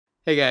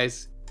Hey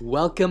guys,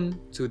 welcome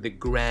to the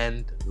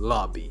grand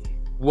lobby.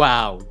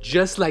 Wow,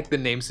 just like the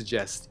name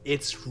suggests,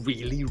 it's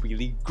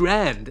really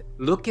grand.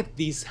 Look at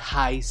these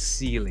high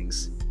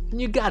ceilings. And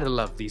you gotta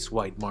love these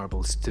white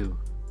marbles too.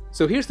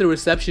 So here's the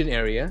reception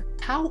area.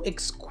 How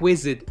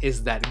exquisite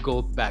is that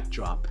gold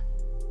backdrop?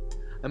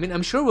 I mean,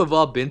 I'm sure we've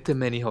all been to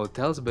many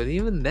hotels, but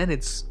even then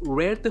it's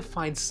rare to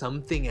find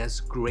something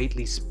as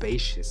greatly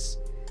spacious.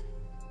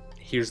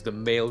 Here's the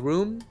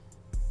mailroom.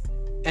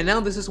 And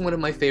now this is one of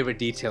my favorite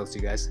details,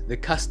 you guys. The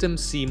custom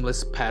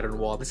seamless pattern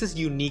wall. This is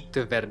unique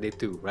to Verde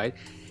Two, right?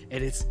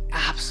 And it's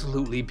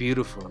absolutely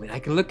beautiful. I mean, I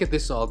can look at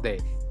this all day.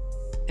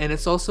 And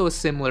it's also a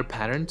similar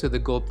pattern to the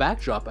gold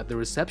backdrop at the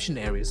reception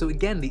area. So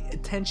again, the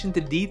attention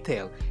to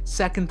detail,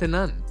 second to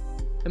none.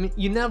 I mean,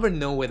 you never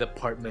know with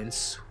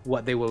apartments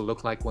what they will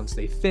look like once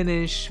they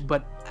finish,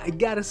 but I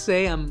gotta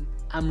say, I'm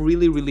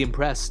really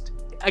impressed.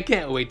 I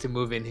can't wait to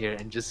move in here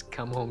and just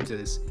come home to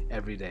this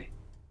every day.